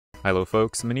Hello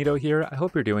folks, Manito here, I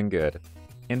hope you're doing good.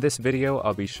 In this video,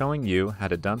 I'll be showing you how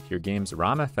to dump your game's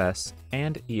romfs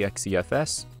and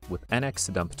exefs with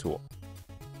nxdumptool.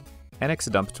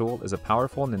 nxdumptool is a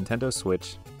powerful Nintendo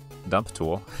Switch dump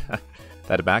tool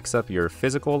that backs up your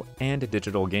physical and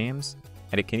digital games,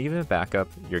 and it can even back up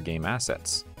your game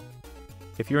assets.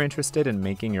 If you're interested in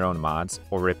making your own mods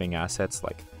or ripping assets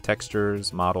like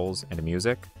textures, models, and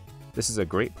music, this is a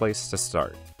great place to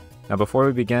start. Now before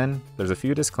we begin, there's a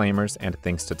few disclaimers and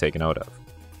things to take note of.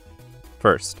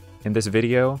 First, in this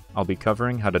video, I'll be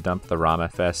covering how to dump the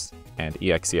romfs and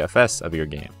exefs of your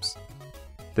games.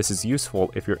 This is useful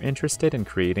if you're interested in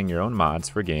creating your own mods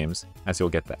for games, as you'll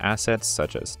get the assets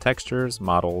such as textures,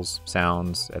 models,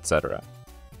 sounds, etc.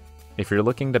 If you're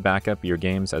looking to back up your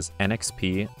games as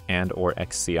NXP and/or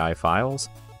XCI files,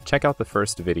 check out the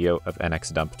first video of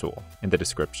nxdumptool in the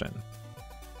description.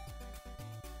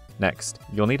 Next,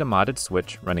 you'll need a modded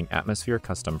Switch running Atmosphère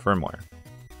custom firmware.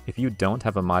 If you don't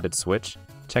have a modded Switch,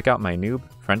 check out my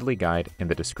noob-friendly guide in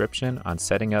the description on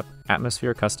setting up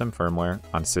Atmosphère custom firmware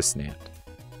on SysNAND.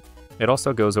 It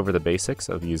also goes over the basics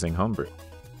of using Homebrew.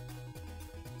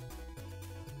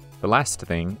 The last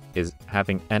thing is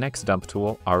having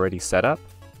nxdumptool already set up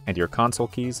and your console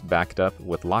keys backed up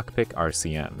with Lockpick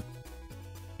RCM.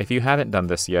 If you haven't done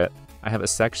this yet, I have a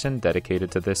section dedicated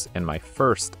to this in my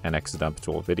first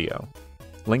nxdumptool video.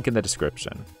 Link in the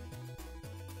description.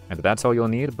 And that's all you'll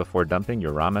need before dumping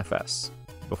your romfs.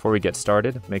 Before we get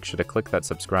started, make sure to click that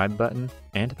subscribe button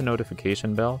and the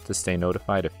notification bell to stay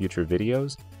notified of future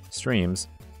videos, streams,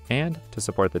 and to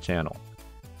support the channel.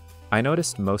 I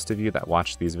noticed most of you that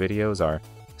watch these videos are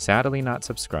sadly not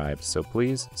subscribed, so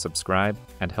please subscribe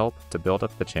and help to build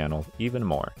up the channel even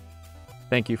more.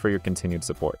 Thank you for your continued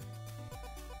support.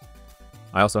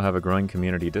 I also have a growing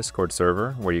community Discord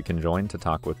server where you can join to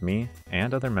talk with me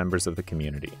and other members of the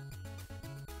community.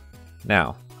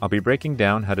 Now, I'll be breaking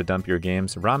down how to dump your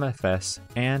game's romfs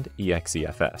and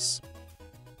exefs.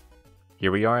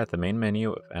 Here we are at the main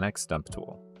menu of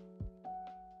nxdumptool.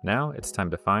 Now it's time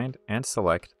to find and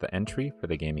select the entry for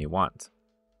the game you want.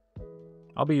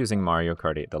 I'll be using Mario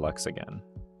Kart 8 Deluxe again.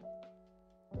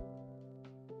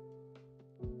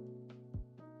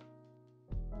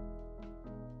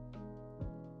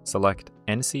 Select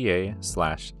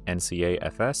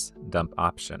NCA/NCAFS Dump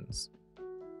Options.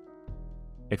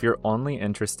 If you're only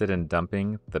interested in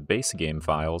dumping the base game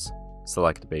files,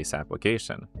 select Base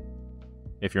Application.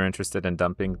 If you're interested in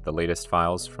dumping the latest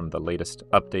files from the latest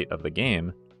update of the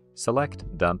game, select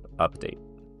Dump Update.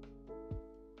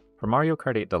 For Mario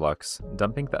Kart 8 Deluxe,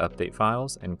 dumping the update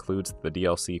files includes the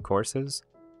DLC courses,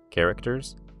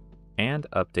 characters, and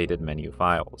updated menu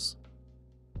files.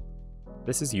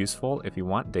 This is useful if you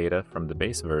want data from the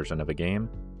base version of a game,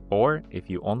 or if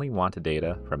you only want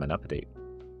data from an update.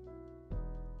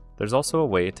 There's also a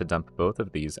way to dump both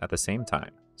of these at the same time,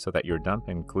 so that your dump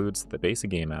includes the base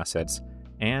game assets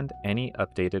and any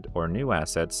updated or new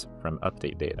assets from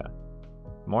update data.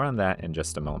 More on that in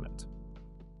just a moment.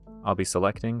 I'll be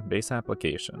selecting Base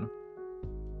Application.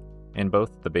 In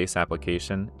both the Base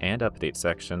Application and Update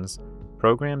sections,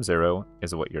 Program 0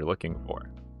 is what you're looking for.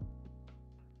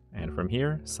 And from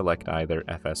here, select either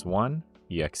FS1,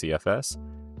 exefs,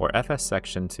 or FS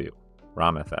Section 2,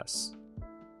 romfs.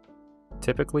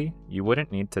 Typically, you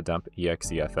wouldn't need to dump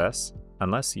exefs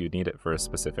unless you need it for a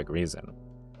specific reason.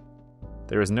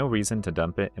 There is no reason to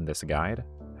dump it in this guide,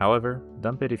 however,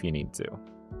 dump it if you need to.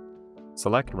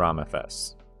 Select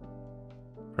romfs.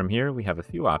 From here, we have a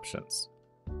few options.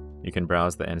 You can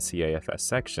browse the NCAFS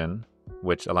section,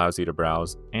 which allows you to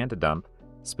browse and dump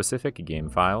specific game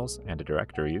files and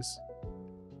directories.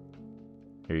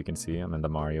 Here you can see I'm in the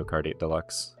Mario Kart 8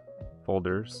 Deluxe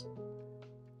folders.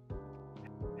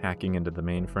 Hacking into the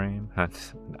mainframe?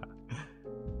 No.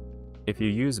 If you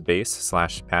use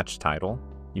base/patch title,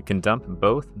 you can dump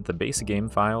both the base game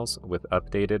files with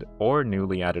updated or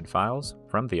newly added files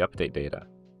from the update data.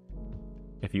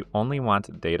 If you only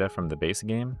want data from the base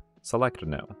game, select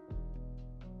No.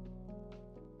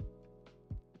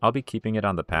 I'll be keeping it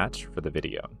on the patch for the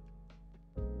video.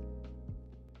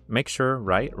 Make sure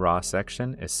Write Raw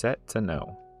section is set to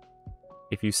No.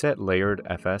 If you set Layered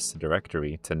FS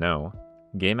Directory to No,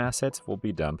 game assets will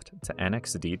be dumped to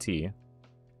NXDT,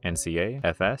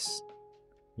 NCAFS,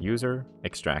 User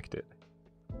Extracted.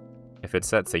 If it's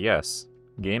set to Yes,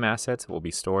 game assets will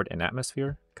be stored in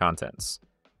Atmosphère Contents,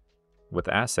 with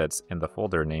assets in the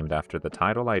folder named after the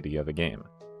title ID of a game.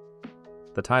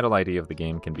 The title ID of the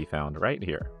game can be found right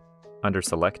here, under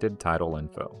Selected Title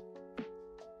Info.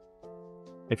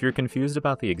 If you're confused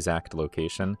about the exact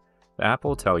location, the app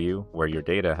will tell you where your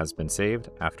data has been saved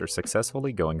after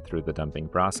successfully going through the dumping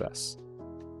process.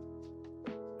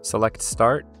 Select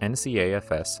Start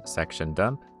NCAFS Section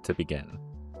Dump to begin.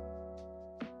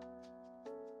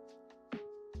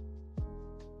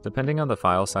 Depending on the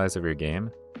file size of your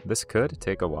game, this could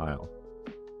take a while.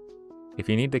 If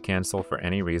you need to cancel for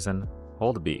any reason,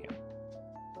 hold B.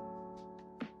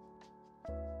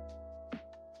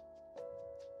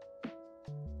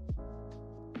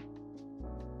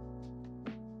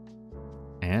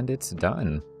 And it's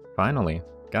done. Finally.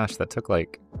 Gosh, that took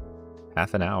like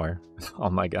half an hour. Oh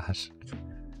my gosh.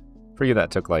 For you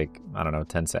that took like, I don't know,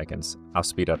 10 seconds. I'll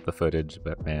speed up the footage,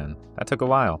 but man, that took a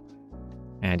while.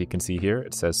 And you can see here,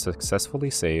 it says successfully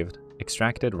saved,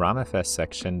 extracted romfs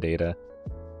section data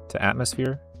to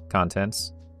Atmosphère,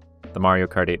 contents, the Mario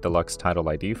Kart 8 Deluxe title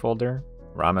ID folder,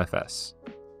 romfs.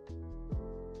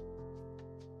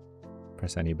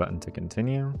 Press any button to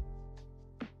continue.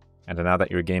 And now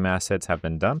that your game assets have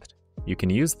been dumped, you can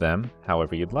use them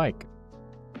however you'd like.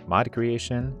 Mod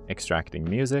creation, extracting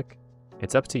music,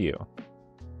 it's up to you.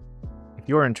 If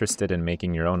you're interested in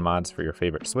making your own mods for your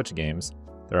favorite Switch games,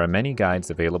 there are many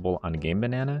guides available on Game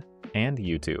Banana and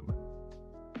YouTube.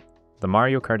 The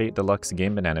Mario Kart 8 Deluxe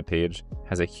Game Banana page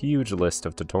has a huge list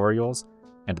of tutorials,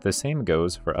 and the same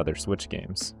goes for other Switch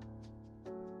games.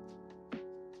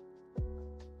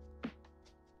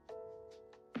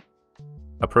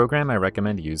 A program I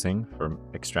recommend using for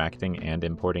extracting and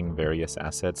importing various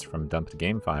assets from dumped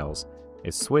game files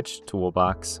is Switch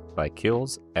Toolbox by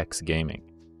KillsXGaming.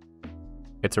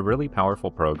 It's a really powerful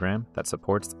program that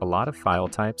supports a lot of file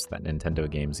types that Nintendo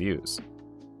games use.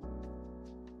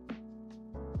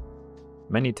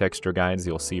 Many texture guides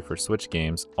you'll see for Switch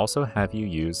games also have you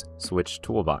use Switch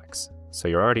Toolbox, so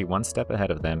you're already one step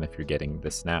ahead of them if you're getting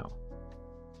this now.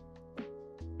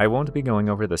 I won't be going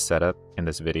over the setup in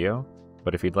this video,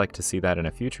 but if you'd like to see that in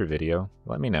a future video,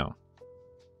 let me know.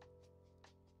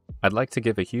 I'd like to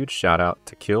give a huge shout out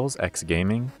to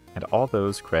KillsXGaming and all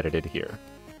those credited here.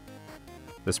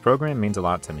 This program means a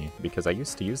lot to me because I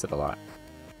used to use it a lot.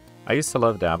 I used to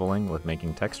love dabbling with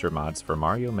making texture mods for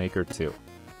Mario Maker 2.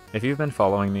 If you've been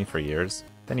following me for years,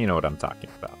 then you know what I'm talking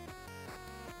about.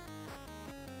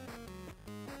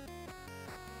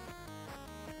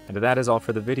 And that is all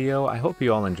for the video. I hope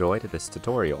you all enjoyed this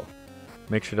tutorial.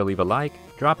 Make sure to leave a like,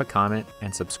 drop a comment,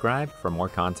 and subscribe for more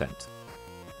content.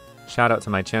 Shout out to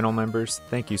my channel members,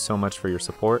 thank you so much for your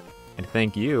support, and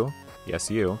thank you, yes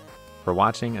you, for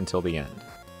watching until the end.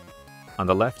 On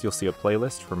the left you'll see a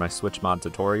playlist for my Switch mod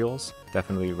tutorials,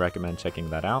 definitely recommend checking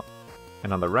that out.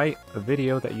 And on the right, a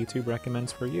video that YouTube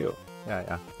recommends for you.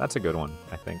 Yeah, that's a good one,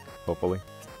 I think, hopefully.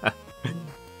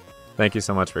 Thank you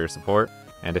so much for your support,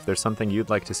 and if there's something you'd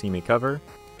like to see me cover,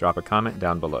 drop a comment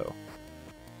down below.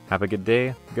 Have a good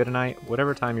day, good night,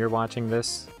 whatever time you're watching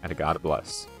this, and God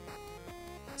bless.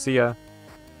 See ya.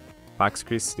 Pax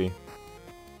Christi.